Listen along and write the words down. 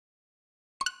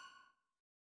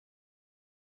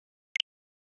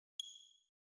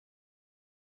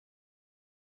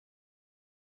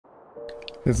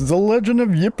This is the Legend of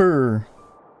Yipper.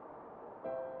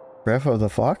 Breath of the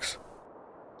Fox?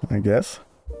 I guess.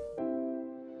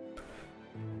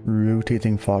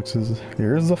 Rotating foxes.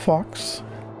 Here's the fox.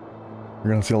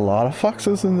 We're gonna see a lot of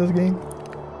foxes in this game.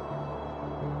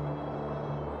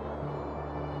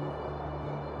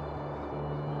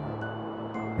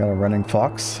 Got a running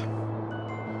fox.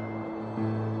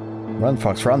 Run,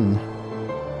 fox, run.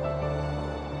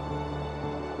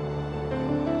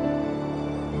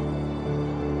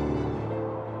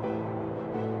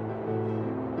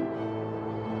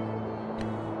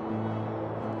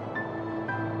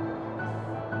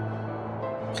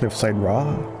 Cliffside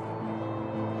Raw.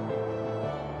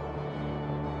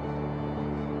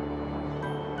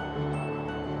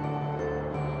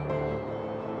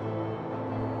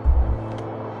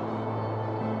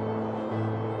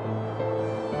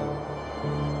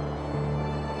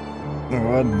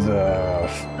 What the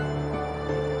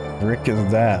frick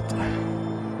is that?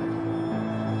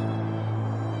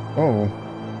 Oh,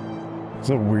 it's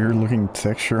a weird looking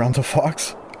texture on the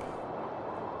fox.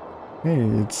 Hey,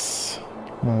 it's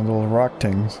one of those rock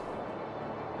things.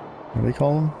 What do they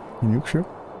call them? Nuke ship?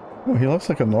 Oh, he looks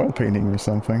like an oil painting or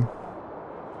something.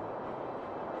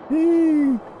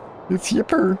 Hey, it's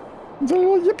Yipper. It's a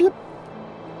little yip yip.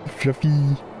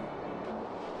 Fluffy.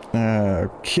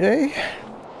 Okay.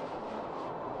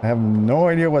 I have no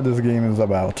idea what this game is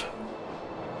about.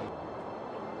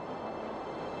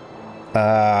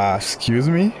 Excuse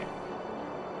me?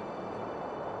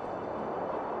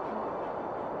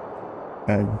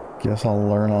 I guess I'll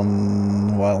learn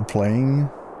on while playing.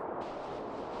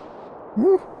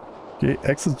 Woo! Okay,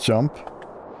 exit jump.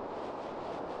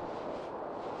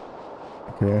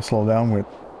 Okay, I slow down with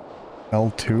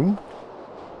L2.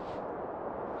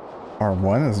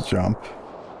 R1 is jump.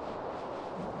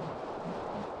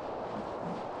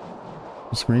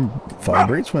 The screen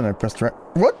vibrates when I press right.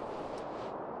 What?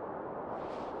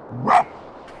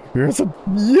 There's a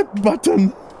yip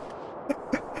button.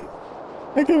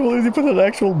 I can't believe they put an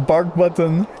actual bark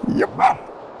button. Yep.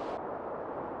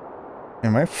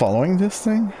 Am I following this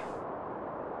thing?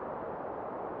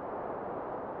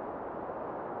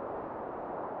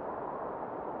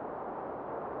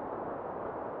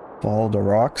 Follow the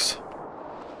rocks.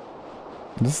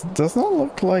 This does not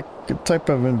look like a type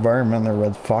of environment a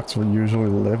red fox would usually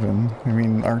live in. I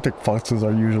mean, Arctic foxes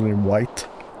are usually white.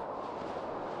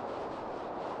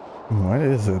 What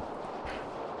is it?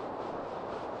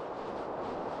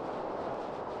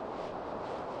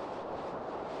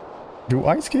 Do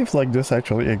ice caves like this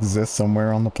actually exist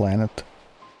somewhere on the planet?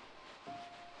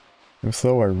 If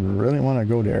so, I really want to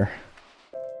go there.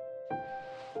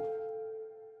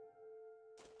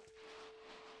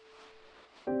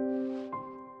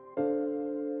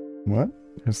 What?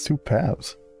 There's two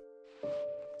paths.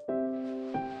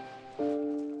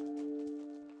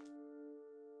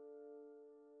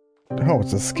 Oh,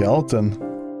 it's a skeleton.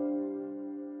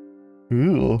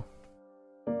 Ooh.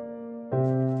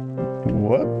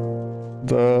 What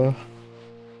the...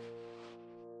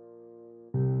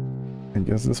 I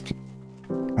guess this...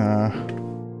 Am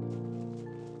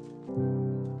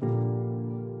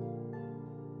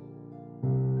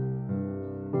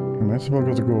I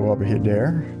supposed to go up here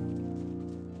there?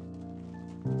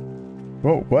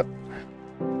 Whoa, what?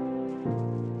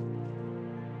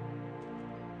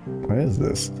 What is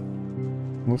this?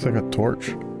 Looks like a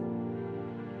torch.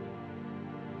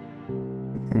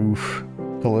 Oof.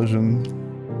 Collision.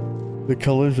 The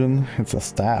collision. It's a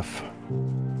staff.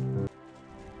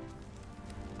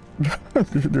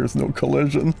 There's no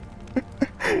collision.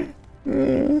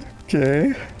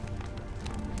 Okay.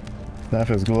 Staff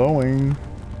is glowing.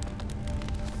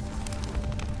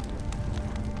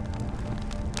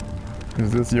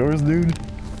 Is this yours, dude?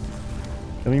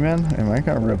 Killy man? Am I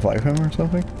gonna revive him or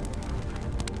something?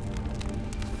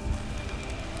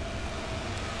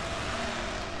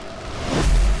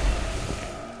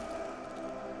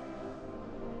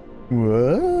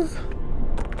 What?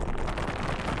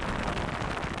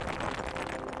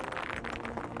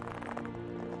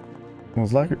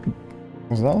 Was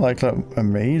that like a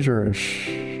mage or a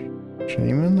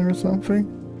shaman or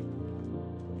something?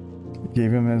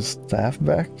 Gave him his staff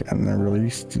back and then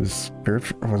released his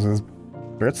spirit. Was his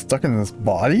spirit stuck in his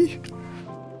body?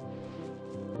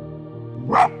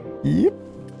 Yep.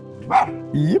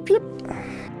 Yep, yep.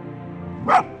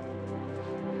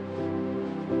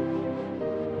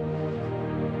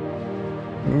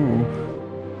 Ooh.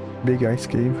 Big ice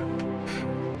cave.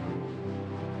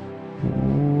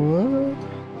 What?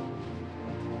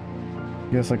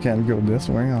 Guess I can't go this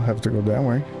way. I'll have to go that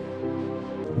way.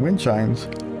 Wind chimes.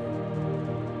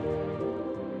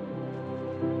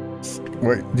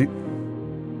 Wait,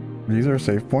 These are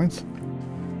save points?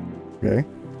 Okay.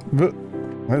 But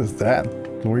what is that?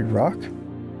 Glory rock?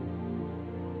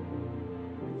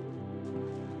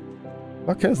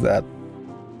 What is that?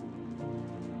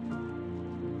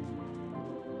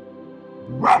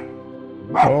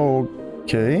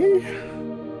 Okay.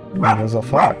 There's a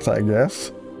fox, I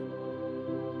guess.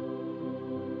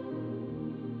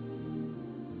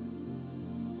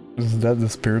 Is that the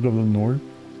spirit of the north?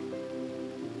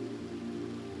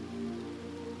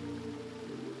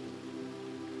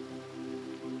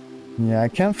 Yeah, I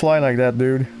can't fly like that,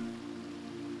 dude.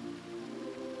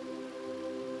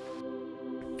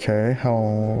 Okay, how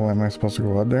am I supposed to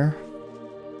go out there?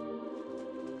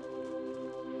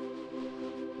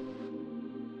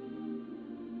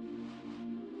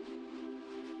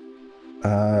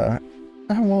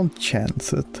 I won't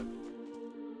chance it.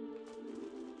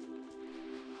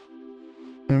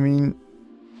 I mean,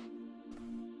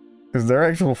 is there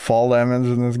actual fall damage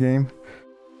in this game?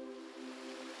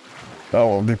 Oh,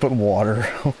 well, they put water.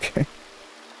 Okay.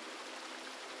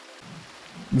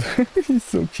 He's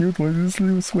so cute when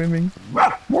he's swimming.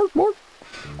 Bork, Bork!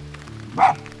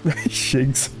 He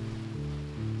shakes.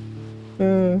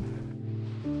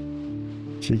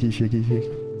 Shaky, shaky,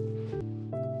 shaky.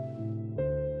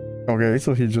 Okay,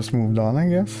 so he just moved on, I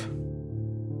guess.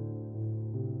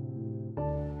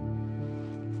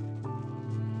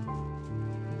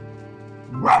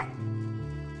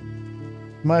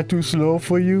 Am I too slow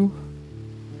for you?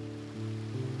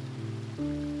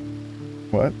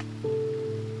 What?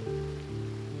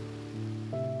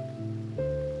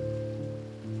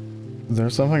 Is there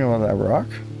something about that rock?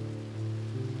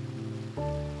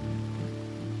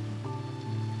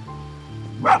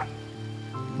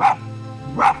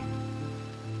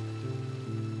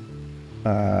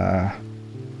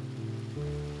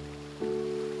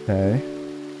 Okay.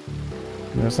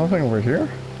 There's something over here?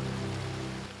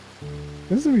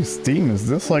 This is steam. Is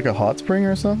this like a hot spring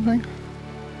or something?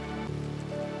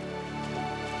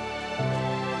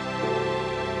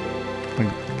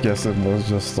 I guess it was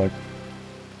just like...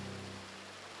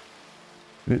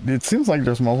 It seems like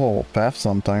there's multiple paths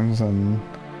sometimes, and...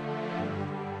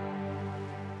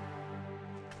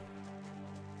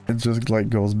 it just like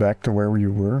goes back to where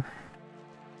you were.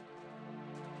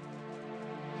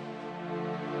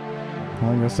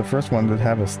 Well, I guess the first one did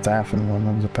have a staff in one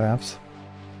of the paths.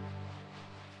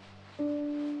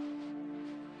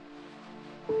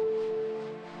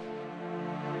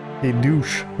 Hey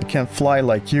douche, I can't fly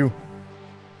like you.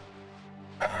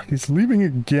 He's leaving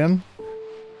again.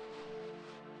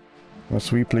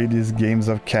 Once we play these games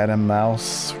of cat and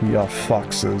mouse, we are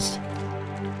foxes.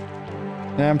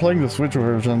 Yeah, I'm playing the Switch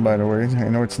version, by the way. I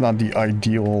know it's not the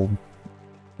ideal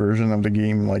version of the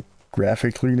game, like,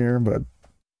 graphically there, but...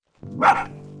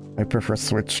 I prefer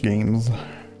Switch games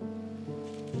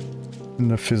in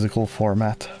the physical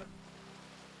format.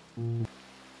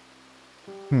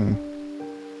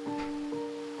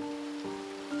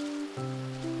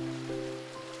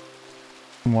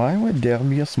 Why would there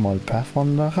be a small path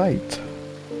on the right?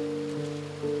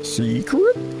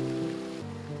 Secret?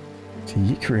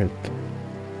 Secret.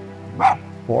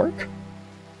 Bork?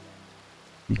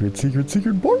 Secret, secret,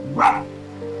 secret, Bork?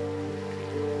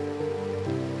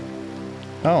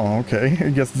 Oh, okay. I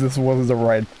guess this was the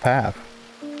right path.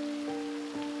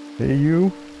 Hey,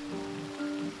 you.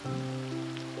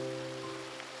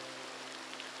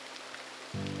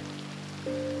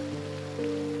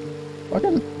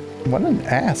 Fucking... what an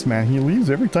ass, man. He leaves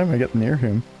every time I get near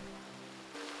him.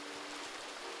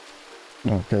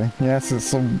 Okay. Yeah,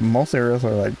 so most areas are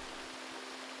like...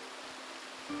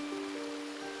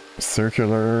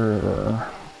 circular, or...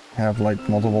 have like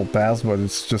multiple paths, but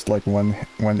it's just like one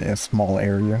small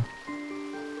area.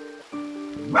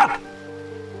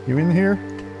 You in here?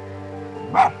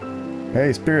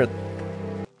 Hey, spirit.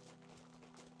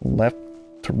 Left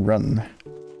to run.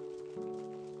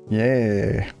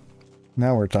 Yeah.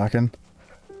 Now we're talking.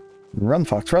 Run,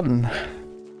 fox, run.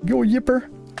 Go, Yipper.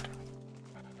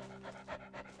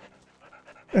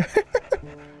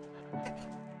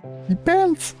 He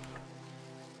pants.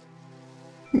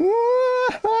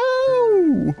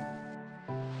 Woohoo!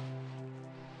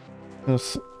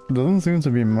 This doesn't seem to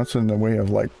be much in the way of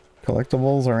like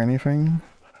collectibles or anything.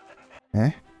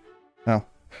 Eh? Oh.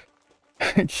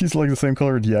 He's like the same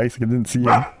color as the ice. I didn't see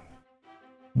him.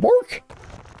 Bork!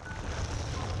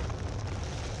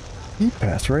 He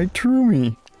passed right through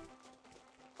me.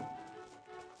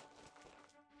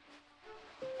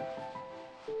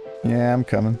 Yeah, I'm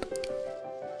coming.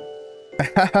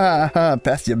 Ha ha ha!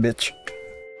 Past you, bitch.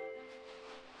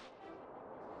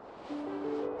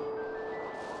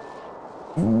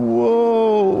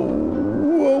 Whoa!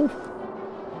 Whoa!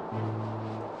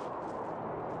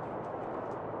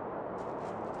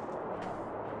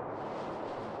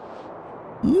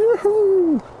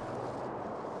 Yoo-hoo!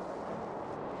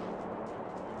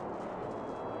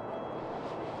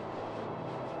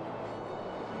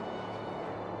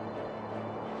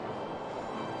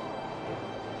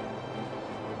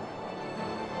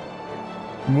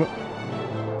 What?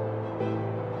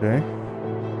 Okay.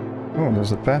 Oh,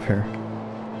 there's a path here.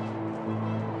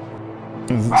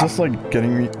 Is it just like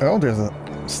getting me? Oh, there's a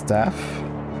staff.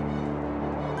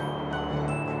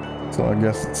 So I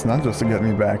guess it's not just to get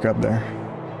me back up there.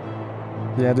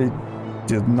 Yeah, they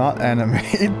did not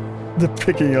animate the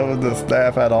picking up of the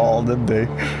staff at all, did they?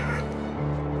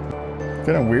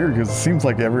 Kind of weird because it seems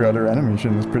like every other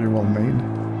animation is pretty well made.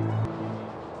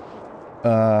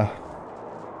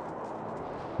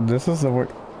 This is the way.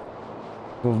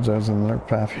 So there's another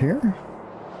path here?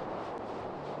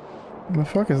 What the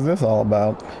fuck is this all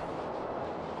about?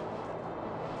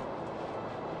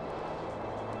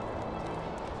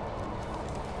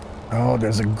 Oh,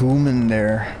 there's a goom in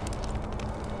there.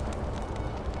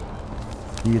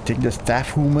 You take the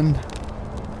staff, woman?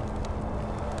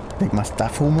 Take my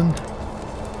staff, woman?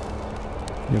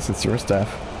 Guess it's your staff.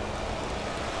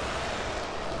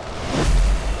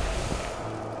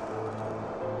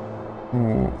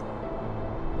 Ooh.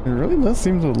 It really does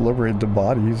seem to liberate the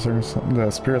bodies or something, the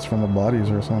spirits from the bodies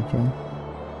or something.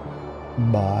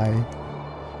 Bye.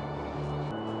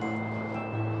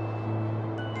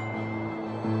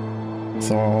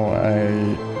 So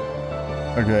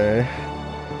okay.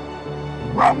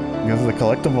 I guess the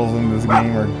collectibles in this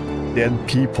game are dead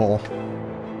people.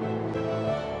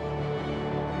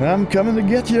 I'm coming to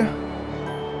get you.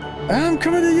 I'm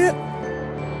coming to get.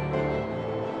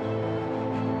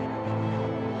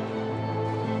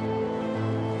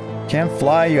 Can't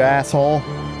fly, you asshole.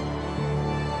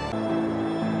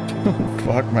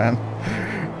 Fuck, man.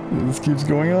 This keeps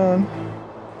going on.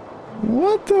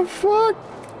 What the fuck?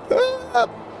 Ah,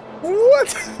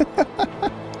 what?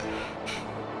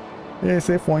 Yeah,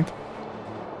 save point.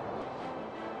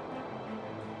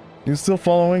 You still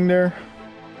following there?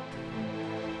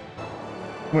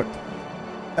 What?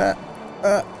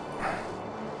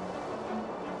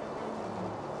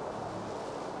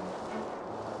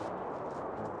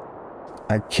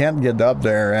 I can't get up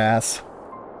there, ass.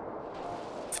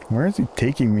 Where is he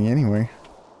taking me anyway?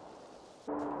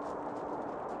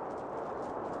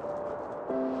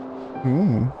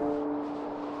 Ooh.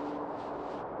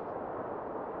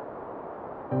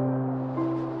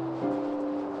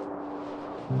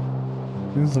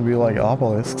 Seems to be like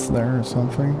obelisks there or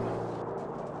something.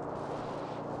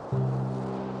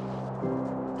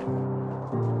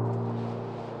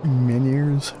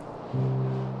 Miniers.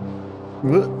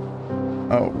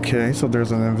 Okay, so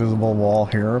there's an invisible wall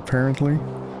here apparently.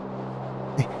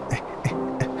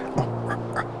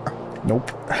 Nope.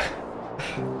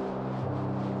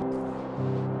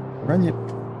 Run, Yip.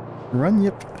 Run,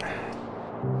 Yip.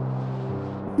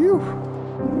 Woo!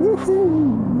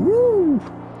 Woohoo! Woo!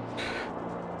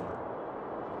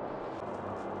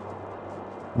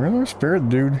 Where's our spirit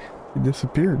dude? He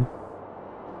disappeared.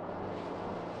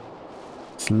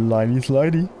 Slidey,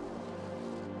 slidey.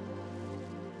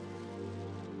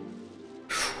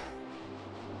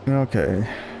 Okay.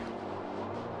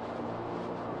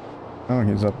 Oh,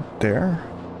 he's up there.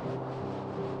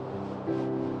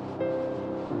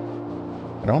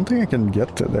 I don't think I can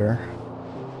get to there.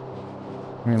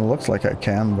 I mean, it looks like I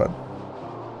can, but...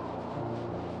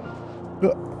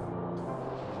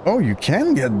 Oh, you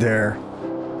can get there!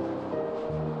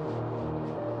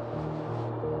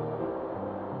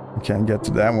 You can't get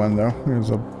to that one, though.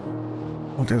 There's a...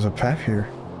 Oh, there's a path here.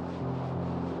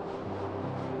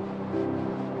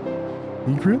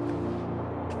 Secret?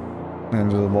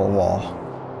 Invisible wall.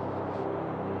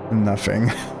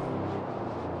 Nothing.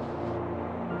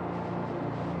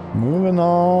 Moving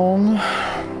on.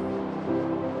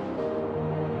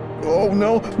 Oh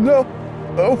no, no!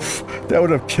 Oh, that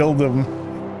would have killed him.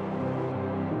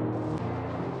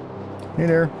 Hey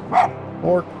there,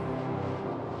 Bork.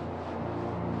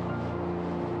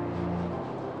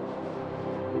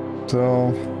 So,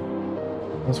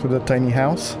 what's with the tiny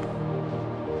house?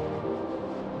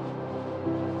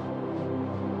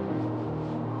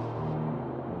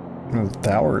 There's a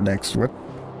tower next to it.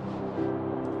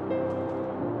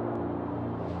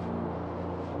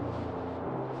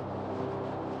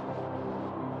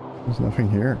 There's nothing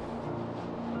here.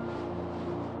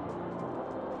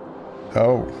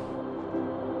 Oh.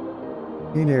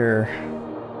 Hey there.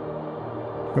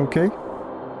 You okay?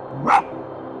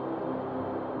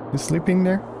 You sleeping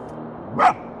there?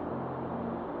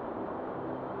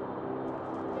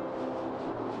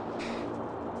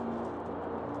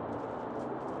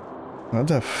 What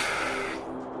the f...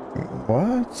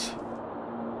 What?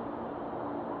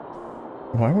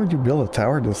 Why would you build a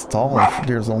tower this tall if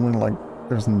there's only like,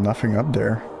 there's nothing up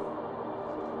there?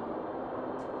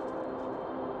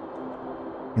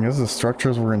 I guess the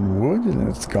structures were in wood and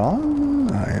it's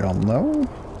gone? I don't know.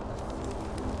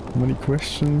 Many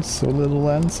questions, so little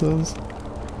answers.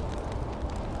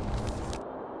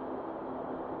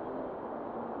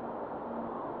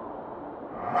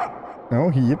 Oh,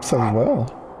 he yips as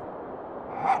well.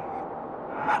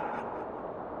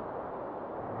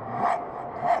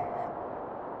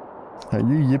 Are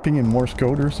you yipping in Morse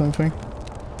code or something?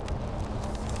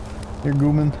 Here,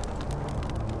 Gooman.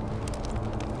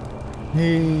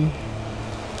 Hey.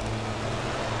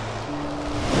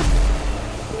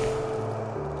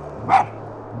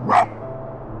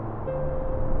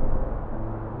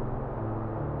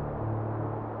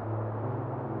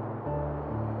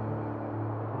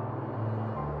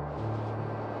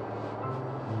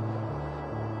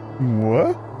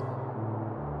 What?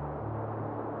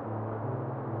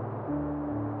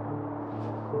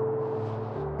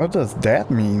 What does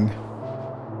that mean?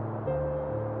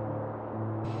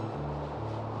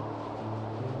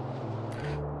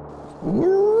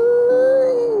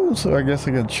 Woo! So I guess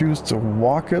I can choose to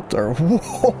walk it or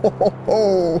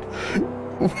whoa!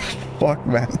 Fuck,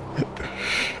 man.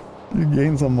 You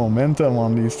gain some momentum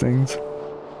on these things.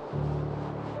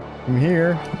 I'm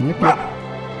here. Yip yip.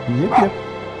 Yip yip.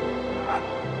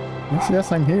 Yes,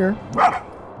 yes, I'm here.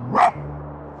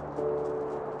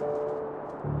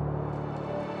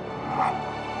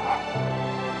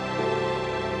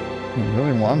 He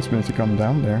really wants me to come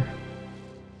down there.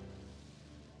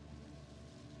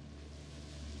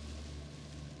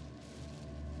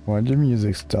 Why'd the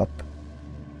music stop?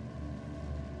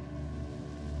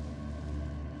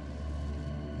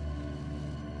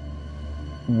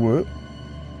 What?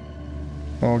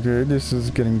 Okay, this is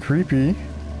getting creepy.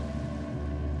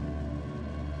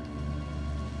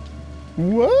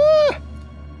 What?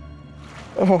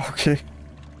 Oh, okay.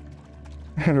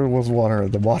 And there was water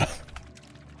at the bottom.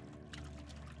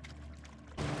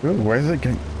 Good, why is it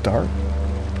getting dark?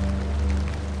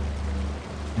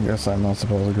 I guess I'm not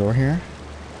supposed to go here.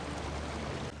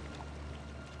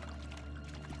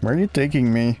 Where are you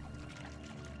taking me?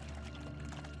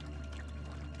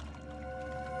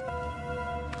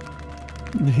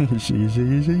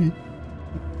 Easy.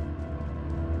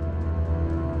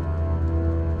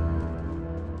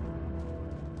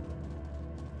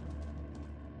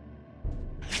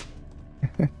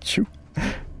 Choo.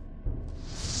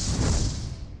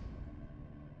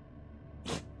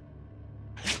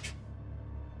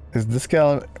 Is this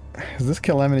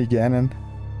Calamity Ganon?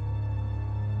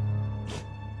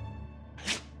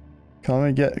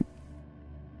 Calamity get?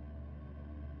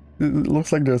 It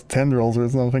looks like there's tendrils or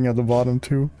something at the bottom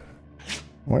too.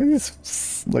 Why do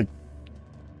these like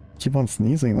keep on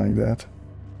sneezing like that?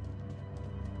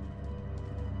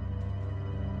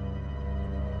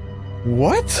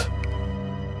 What?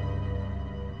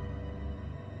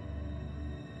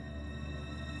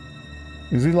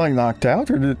 Is he like knocked out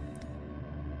or did...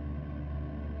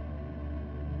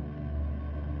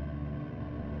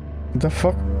 What the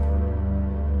fuck?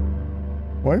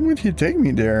 Why would he take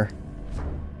me there?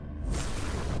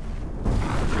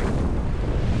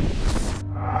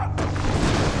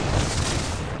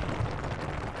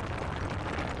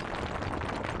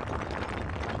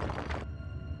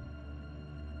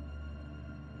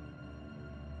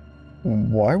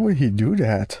 Why would he do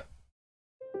that?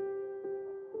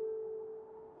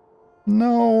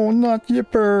 No, not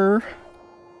Yipper.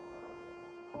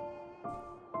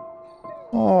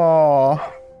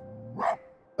 Aww.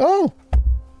 Oh!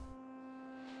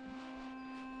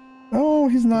 Oh,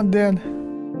 he's not dead.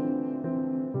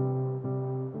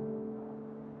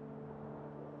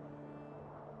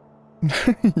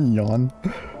 Yawn.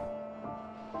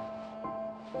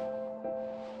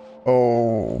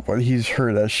 Oh, but he's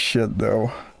hurt as shit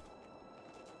though.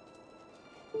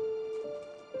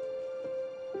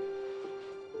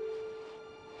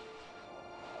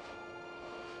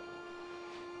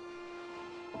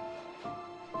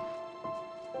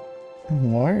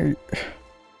 Why?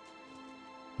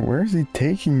 Where is he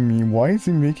taking me? Why is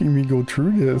he making me go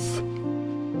through this?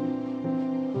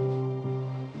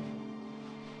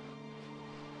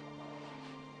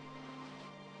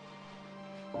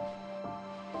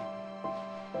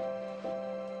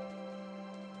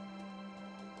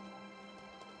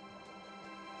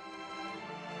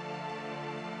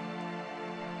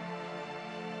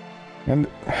 And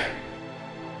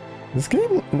this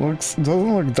game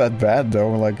doesn't look that bad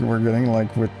though, like we're getting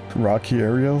like with rocky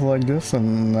areas like this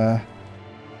and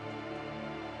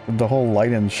the whole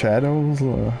light and shadows,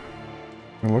 it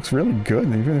looks really good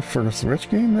even for a Switch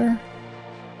game there.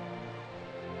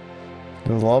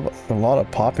 There's a lot of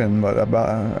popping, but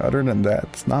other than that,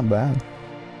 it's not bad.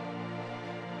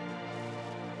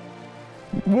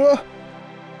 What?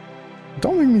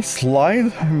 Don't make me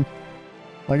slide. I'm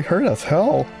like hurt as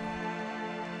hell.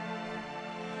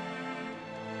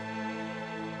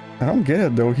 I don't get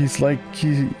it though. He's like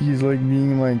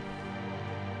being like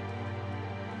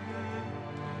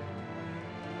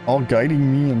all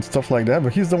guiding me and stuff like that,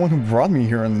 but he's the one who brought me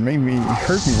here and made me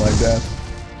hurt me like that.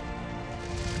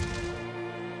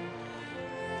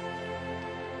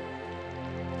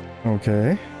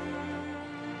 Okay.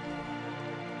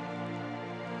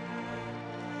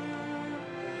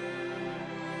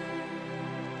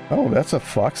 Oh, that's a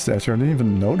fox statue. I didn't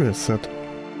even notice it.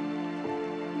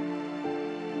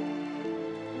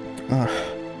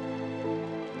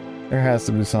 There has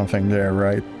to be something there,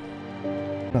 right?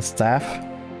 A staff?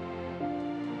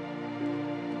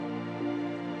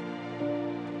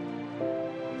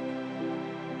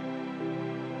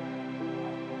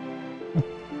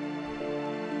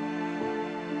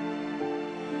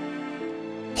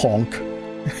 Honk.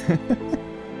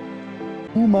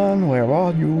 Oh man, where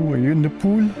are you? Are you in the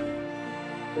pool?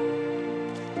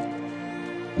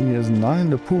 He is not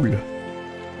in the pool.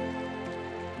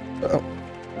 Oh.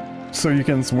 So you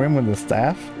can swim with the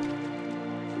staff?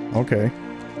 Okay.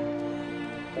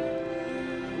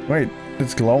 Wait,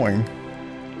 it's glowing.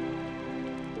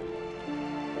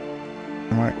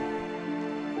 Am I...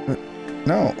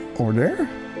 No, over there?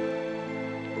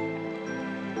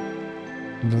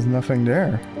 There's nothing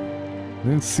there. I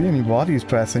didn't see any bodies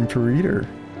passing through either.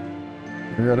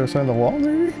 The other side of the wall,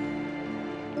 maybe?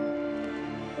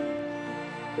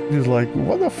 He's like,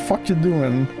 what the fuck you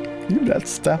doing? Leave that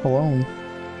staff alone.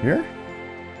 Here?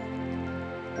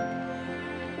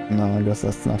 No, I guess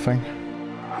that's nothing.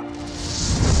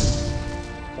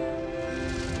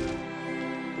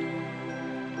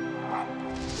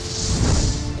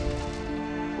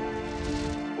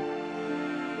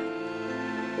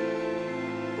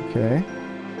 Okay.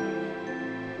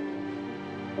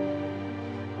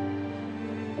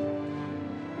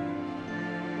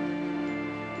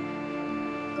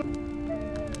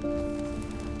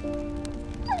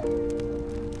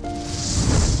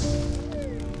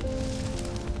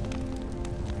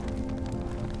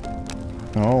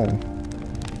 Oh.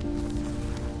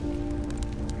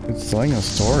 It's telling a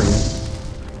story.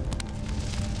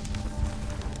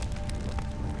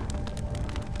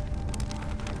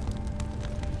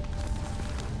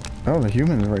 Oh, the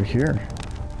human is right here.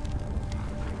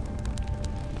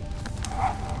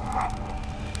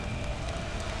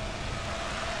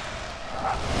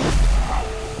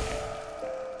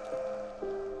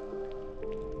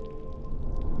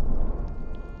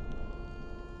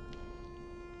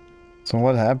 So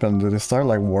what happened? Did they start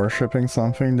like worshipping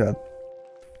something that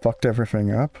fucked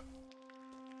everything up?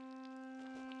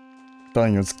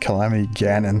 Telling you it's Calamity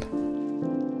Ganon.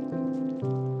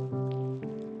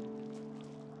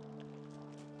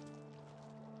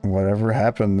 Whatever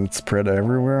happened, it spread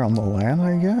everywhere on the land,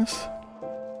 I guess?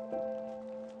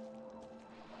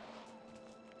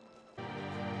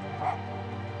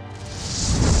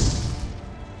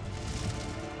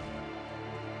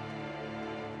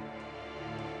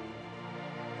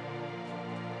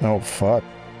 Oh fuck.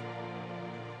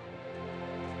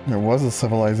 There was a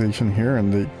civilization here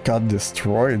and they got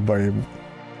destroyed by...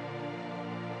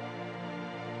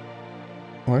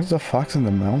 Why is the fox in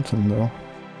the mountain though?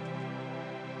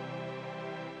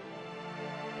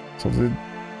 So they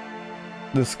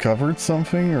discovered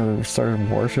something or started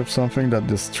to worship something that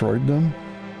destroyed them?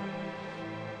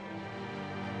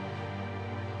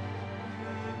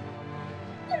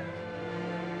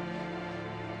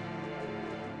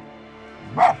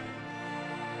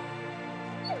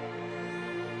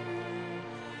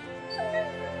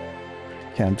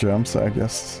 Can't jump, so I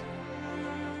guess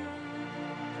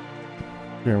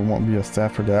there won't be a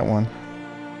staff for that one.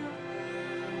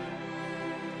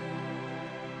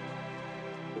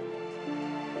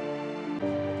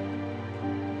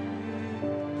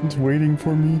 It's waiting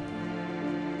for me.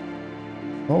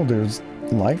 Oh, there's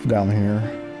life down here.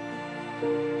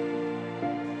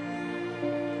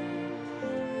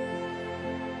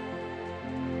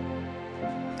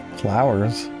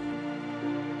 Flowers.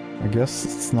 I guess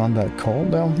it's not that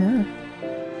cold down here.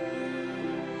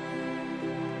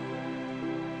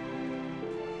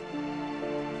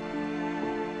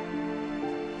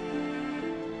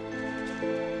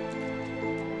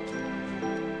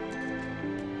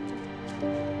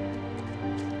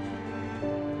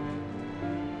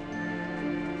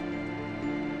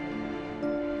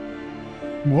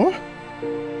 What?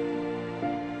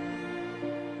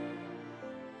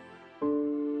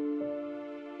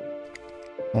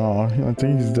 Oh, I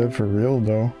think he's dead for real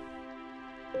though.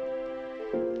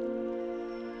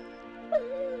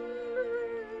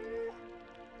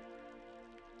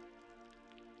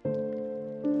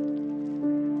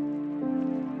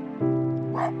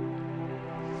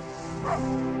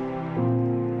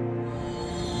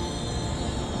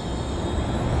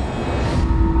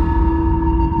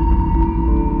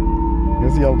 I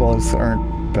guess the outlaws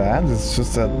aren't bad, it's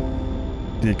just that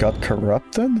they got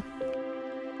corrupted?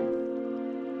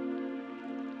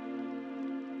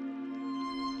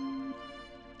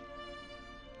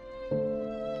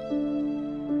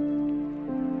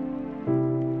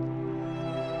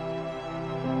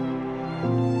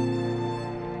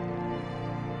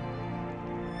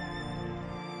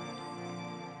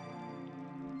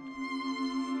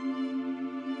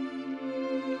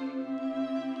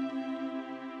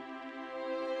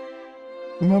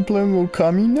 Am I playing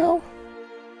Okami now?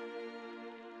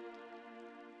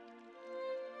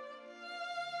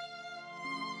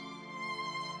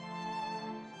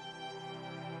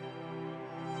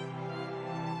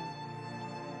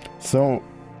 So,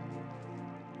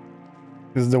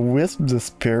 is the wisp the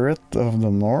spirit of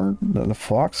the North, the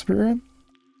fox spirit?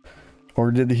 Or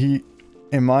did he...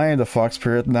 Am I the fox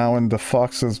spirit now in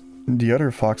the other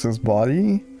fox's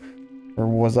body? Or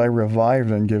was I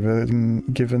revived and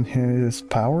given his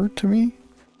power to me?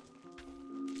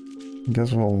 I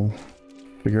guess we'll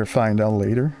find out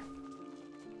later.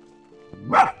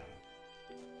 Come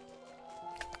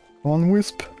on,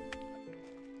 Wisp.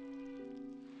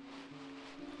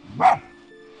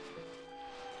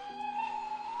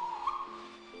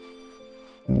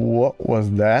 What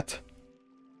was that?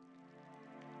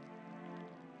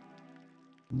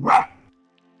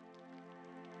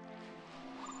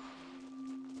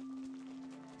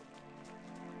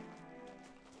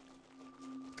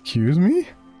 Excuse me?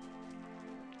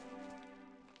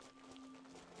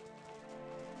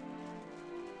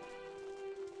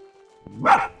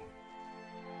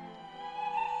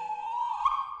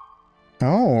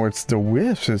 Oh, it's the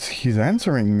Wisp. He's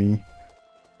answering me.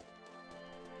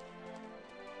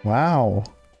 Wow.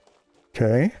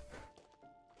 Okay.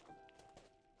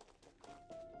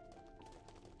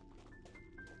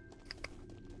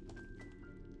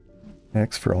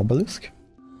 X for obelisk.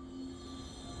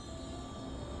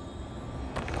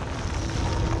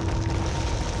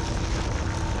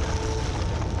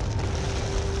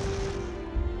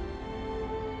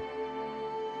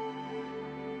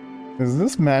 Is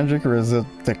this magic or is it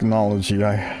technology?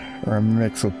 Or a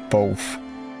mix of both?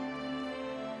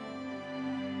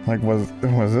 Like, was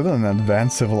it an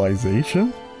advanced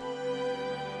civilization?